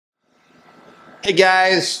Hey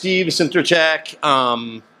guys, Steve,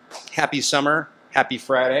 Synthrotek. Happy summer, happy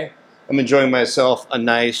Friday. I'm enjoying myself a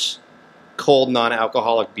nice, cold,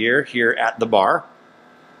 non-alcoholic beer here at the bar.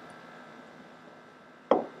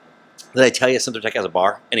 Did I tell you Synthrotek has a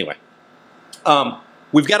bar? Anyway,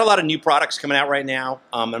 we've got a lot of new products coming out right now.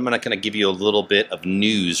 I'm going to kind of give you a little bit of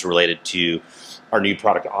news related to our new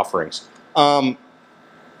product offerings. Out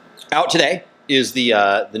today is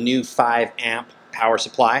the new 5 amp power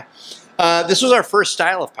supply. This was our first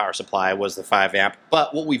style of power supply, was the 5 amp,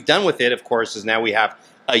 but what we've done with it, of course, is now we have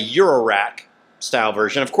a Eurorack style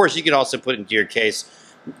version. Of course, you could also put it into your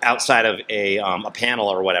case outside of a panel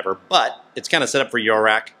or whatever, but it's kind of set up for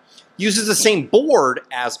Eurorack. Uses the same board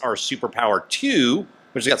as our Superpower 2,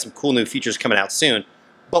 which has got some cool new features coming out soon.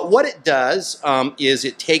 But what it does is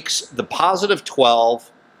it takes the positive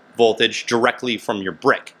 12 voltage directly from your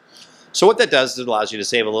brick. So what that does is it allows you to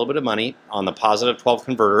save a little bit of money on the positive 12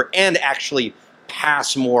 converter and actually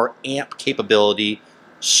pass more amp capability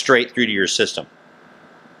straight through to your system.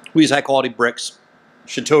 We use high quality bricks,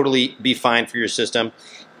 should totally be fine for your system.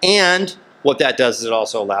 And what that does is it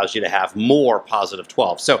also allows you to have more positive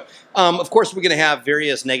 12. So of course we're going to have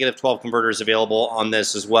various negative 12 converters available on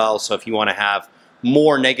this as well. So if you want to have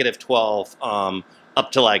more negative 12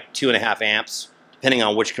 up to like 2.5 amps, depending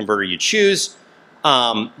on which converter you choose,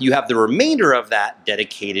 you have the remainder of that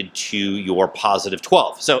dedicated to your positive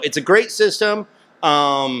 12. So it's a great system,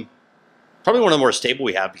 probably one of the more stable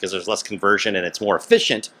we have because there's less conversion and it's more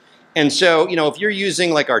efficient. And so, you know, if you're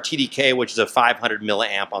using like our TDK, which is a 500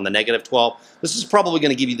 milliamp on the negative 12, this is probably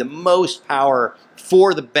going to give you the most power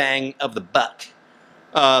for the bang of the buck.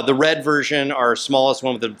 The red version, our smallest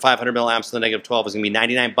one with the 500 milliamps on the negative 12, is going to be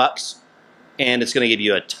 99 bucks. And it's going to give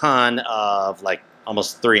you a ton of like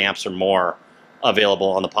almost 3 amps or more available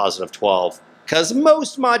on the positive 12, because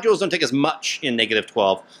most modules don't take as much in negative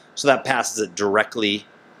 12, so that passes it directly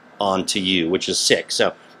onto you, which is sick.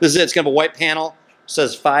 So this is it. It's going to have a white panel,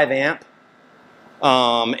 says 5 amp,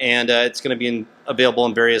 and it's going to be available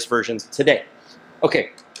in various versions today. Okay,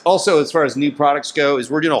 also as far as new products go, is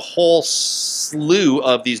we're doing a whole slew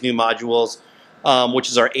of these new modules, which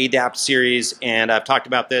is our ADAPT series, and I've talked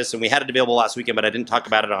about this, and we had it available last weekend, but I didn't talk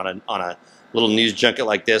about it on a little news junket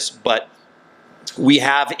like this. But we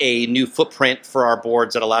have a new footprint for our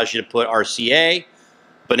boards that allows you to put RCA,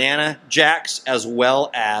 banana jacks, as well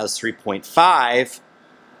as 3.5,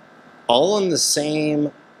 all in the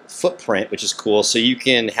same footprint, which is cool. So you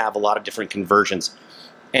can have a lot of different conversions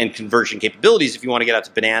and conversion capabilities if you want to get out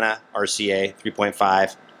to banana, RCA,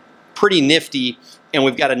 3.5. Pretty nifty. And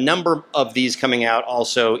we've got a number of these coming out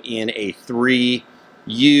also in a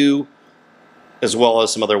 3U, as well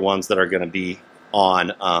as some other ones that are going to be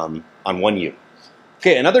on 1U.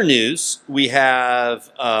 Okay, in other news, we have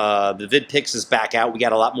the VidPix is back out. We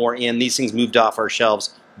got a lot more in. These things moved off our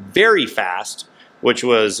shelves very fast, which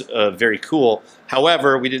was very cool.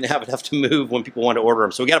 However, we didn't have enough to move when people wanted to order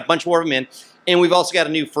them. So we got a bunch more of them in. And we've also got a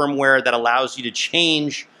new firmware that allows you to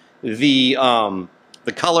change the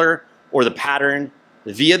color or the pattern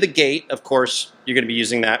via the gate. Of course, you're going to be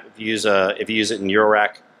using that if you use it in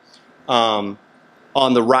Eurorack on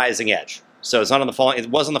the rising edge. So it's not on the falling. It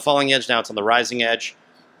was on the falling edge. Now it's on the rising edge,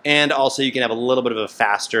 and also you can have a little bit of a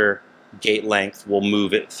faster gate length. We'll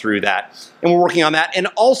move it through that, and we're working on that. And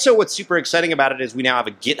also, what's super exciting about it is we now have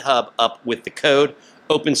a GitHub up with the code,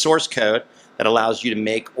 open source code, that allows you to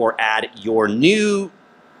make or add your new.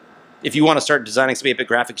 If you want to start designing some 8-bit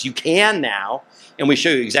graphics, you can now, and we show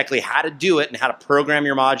you exactly how to do it and how to program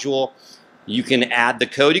your module. You can add the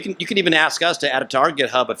code. You can even ask us to add it to our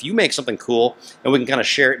GitHub if you make something cool, and we can kind of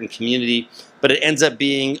share it in community. But it ends up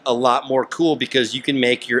being a lot more cool because you can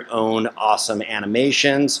make your own awesome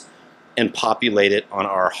animations and populate it on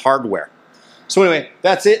our hardware. So anyway,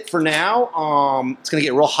 that's it for now. It's going to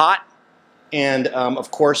get real hot, and of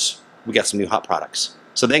course, we got some new hot products.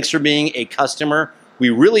 So thanks for being a customer. We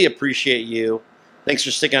really appreciate you. Thanks for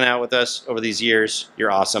sticking out with us over these years.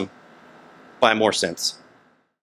 You're awesome. Buy more synths.